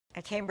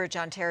A Cambridge,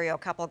 Ontario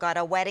couple got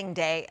a wedding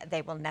day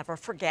they will never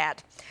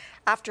forget.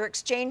 After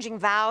exchanging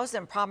vows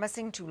and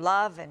promising to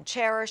love and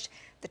cherish,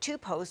 the two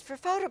posed for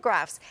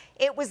photographs.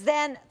 It was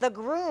then the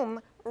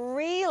groom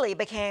really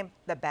became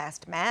the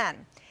best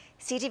man.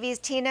 CTV's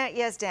Tina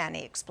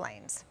Yazdani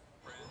explains.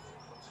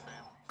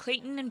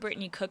 Clayton and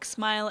Brittany Cook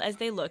smile as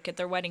they look at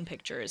their wedding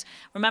pictures,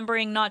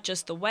 remembering not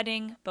just the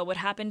wedding, but what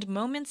happened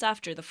moments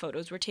after the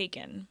photos were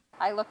taken.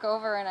 I look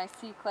over and I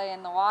see Clay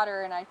in the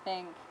water and I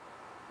think,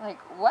 like,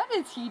 what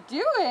is he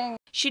doing?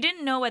 She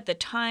didn't know at the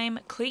time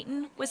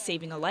Clayton was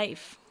saving a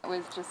life. It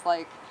was just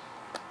like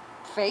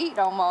fate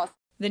almost.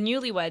 The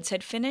newlyweds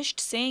had finished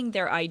saying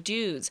their I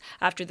do's.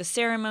 After the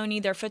ceremony,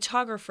 their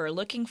photographer,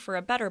 looking for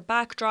a better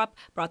backdrop,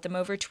 brought them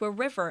over to a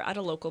river at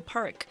a local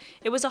park.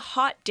 It was a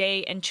hot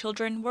day and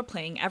children were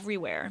playing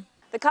everywhere.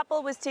 The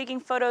couple was taking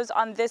photos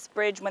on this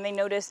bridge when they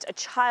noticed a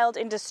child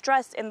in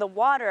distress in the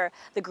water.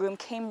 The groom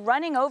came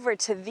running over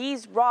to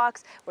these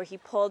rocks where he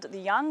pulled the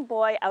young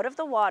boy out of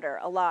the water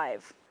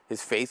alive.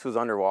 His face was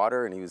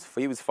underwater and he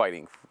was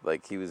fighting,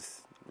 like he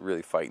was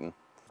really fighting.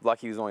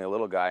 Lucky he was only a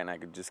little guy and I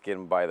could just get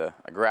him by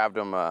I grabbed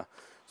him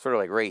sort of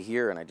like right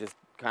here and I just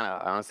kind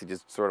of honestly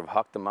just sort of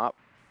hucked him up.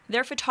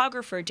 Their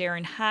photographer,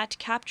 Darren Hatt,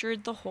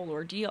 captured the whole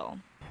ordeal.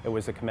 It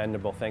was a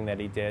commendable thing that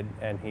he did,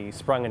 and he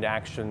sprung into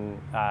action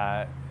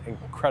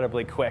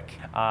incredibly quick.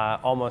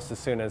 Almost as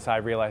soon as I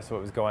realized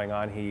what was going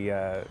on, he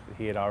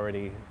had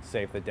already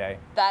saved the day.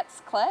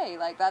 That's Clay.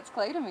 Like, that's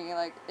Clay to me.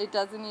 Like, it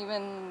doesn't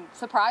even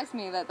surprise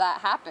me that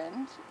that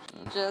happened.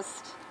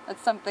 Just,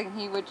 that's something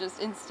he would just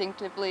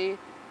instinctively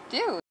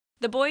do.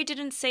 The boy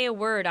didn't say a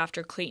word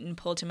after Clayton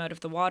pulled him out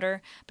of the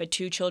water, but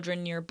two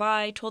children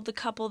nearby told the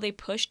couple they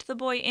pushed the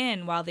boy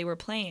in while they were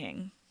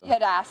playing. We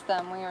had asked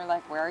them, we were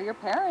like, where are your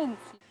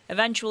parents?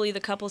 Eventually, the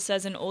couple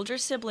says an older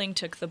sibling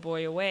took the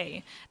boy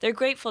away. They're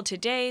grateful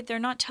today they're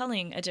not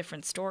telling a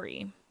different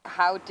story.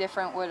 How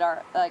different would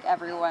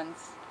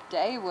everyone's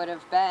day would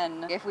have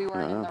been if we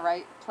weren't in the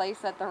right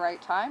place at the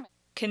right time?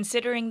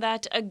 Considering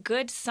that a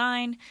good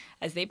sign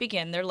as they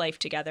begin their life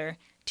together.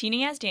 Tina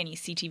Yazdani,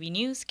 CTV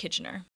News, Kitchener.